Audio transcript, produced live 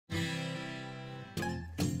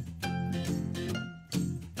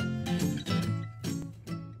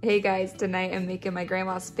Hey guys, tonight I'm making my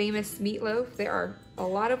grandma's famous meatloaf. There are a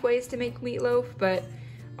lot of ways to make meatloaf, but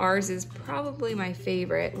ours is probably my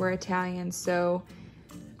favorite. We're Italian, so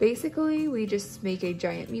basically we just make a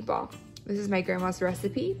giant meatball. This is my grandma's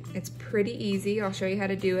recipe. It's pretty easy. I'll show you how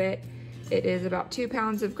to do it. It is about 2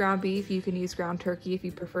 pounds of ground beef. You can use ground turkey if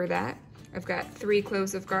you prefer that. I've got 3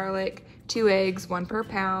 cloves of garlic, 2 eggs, 1 per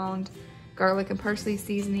pound, garlic and parsley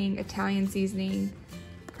seasoning, Italian seasoning,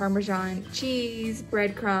 Parmesan cheese,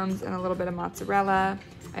 breadcrumbs, and a little bit of mozzarella.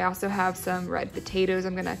 I also have some red potatoes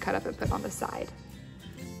I'm gonna cut up and put on the side.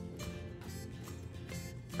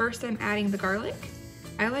 First, I'm adding the garlic.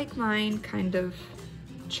 I like mine kind of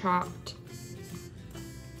chopped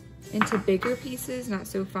into bigger pieces, not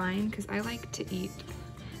so fine, because I like to eat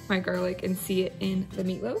my garlic and see it in the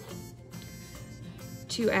meatloaf.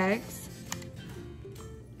 2 eggs.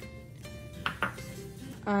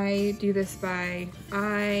 I do this by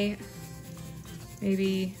eye,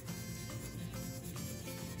 maybe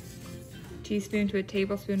a teaspoon to a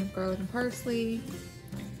tablespoon of garlic and parsley,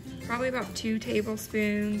 probably about 2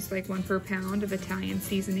 tablespoons, like 1 per pound of Italian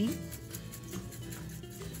seasoning.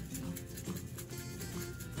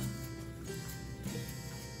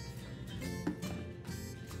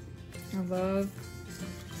 I love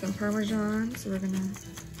some Parmesan, so we're gonna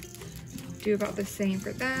do about the same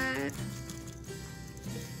for that.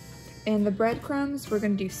 And the breadcrumbs, we're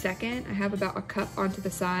gonna do second. I have about a cup onto the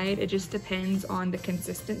side. It just depends on the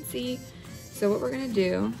consistency. So what we're gonna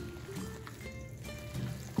do,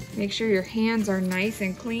 make sure your hands are nice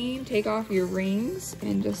and clean. Take off your rings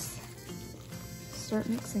and just start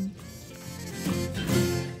mixing.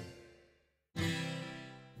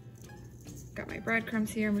 Got my breadcrumbs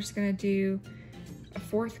here. I'm just gonna do a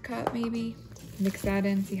 1/4 cup maybe. Mix that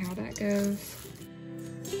in, see how that goes.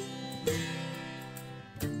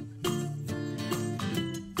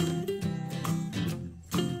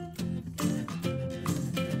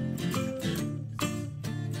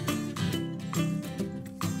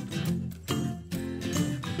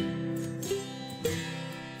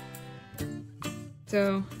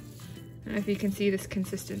 So, I don't know if you can see this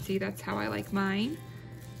consistency, that's how I like mine.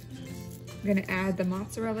 I'm gonna add the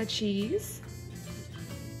mozzarella cheese.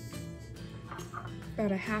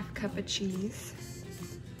 About a 1/2 cup of cheese,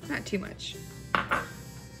 not too much.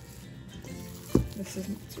 This is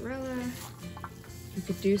mozzarella. You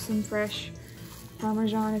could do some fresh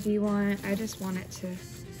Parmesan if you want. I just want it to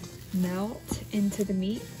melt into the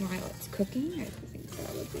meat while it's cooking. I think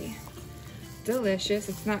that would be delicious.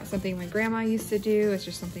 It's not something my grandma used to do. It's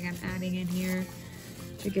just something I'm adding in here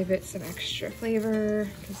to give it some extra flavor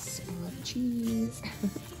because I love cheese.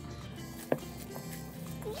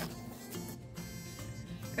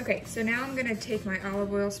 Okay, so now I'm gonna take my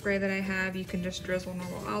olive oil spray that I have. You can just drizzle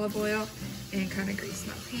normal olive oil and kind of grease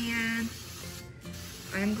my pan.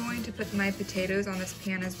 I'm going to put my potatoes on this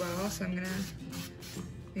pan as well, so I'm gonna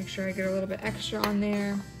make sure I get a little bit extra on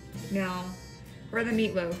there. Now, for the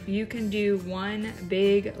meatloaf, you can do 1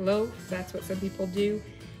 big loaf. That's what some people do.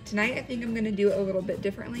 Tonight, I think I'm gonna do it a little bit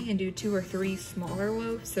differently and do 2 or 3 smaller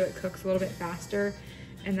loaves so it cooks a little bit faster.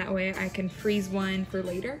 And that way I can freeze one for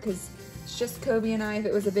later, because it's just Kobe and I. If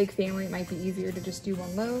it was a big family, it might be easier to just do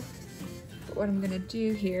 1 loaf. But what I'm gonna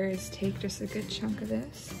do here is take just a good chunk of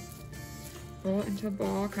this, roll it into a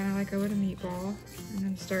ball, kind of like I would a meatball, and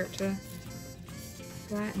then start to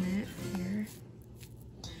flatten it here.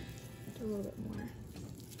 Do a little bit more.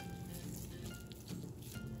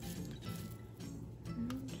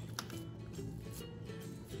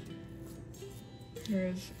 And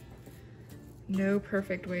there's no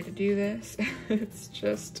perfect way to do this. It's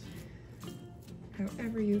just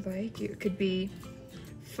however you like. It could be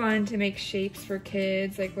fun to make shapes for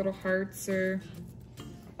kids, like little hearts or,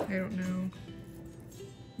 I don't know,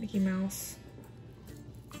 Mickey Mouse.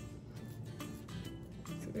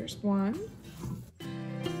 So there's 1.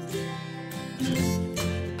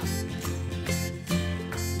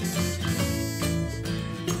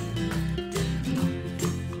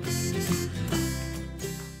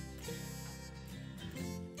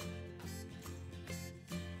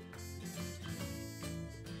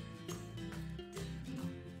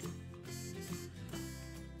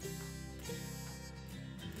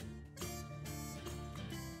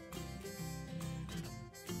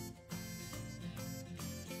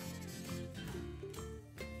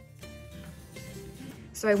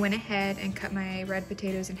 So I went ahead and cut my red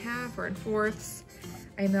potatoes in half or in 4ths.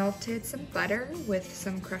 I melted some butter with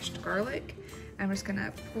some crushed garlic. I'm just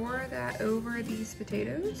gonna pour that over these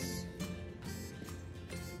potatoes.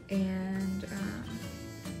 And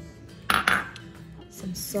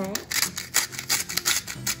some salt,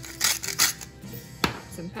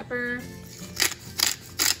 some pepper,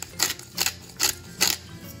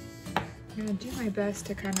 I'm gonna do my best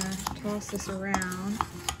to kind of toss this around.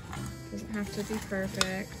 Doesn't have to be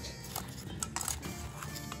perfect.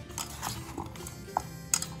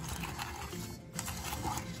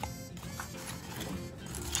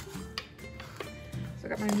 So I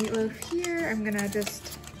got my meatloaf here. I'm gonna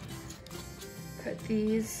just put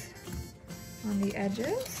these on the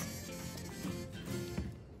edges.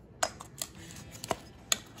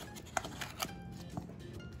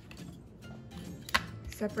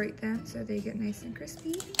 Separate them so they get nice and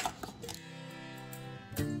crispy.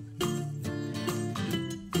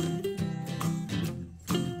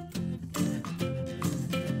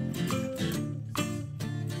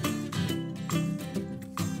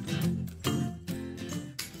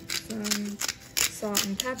 Some salt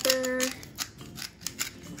and pepper.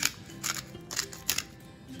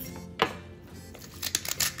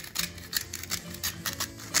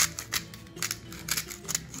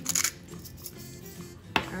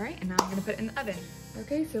 Alright, and now I'm gonna put it in the oven.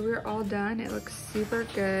 Okay, so we're all done. It looks super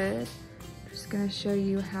good. I'm just gonna show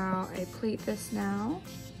you how I plate this now.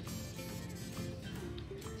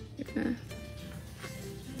 I'm gonna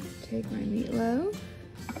take my meatloaf.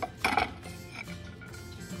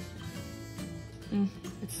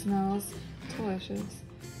 It smells delicious.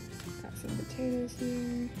 Got some potatoes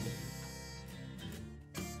here.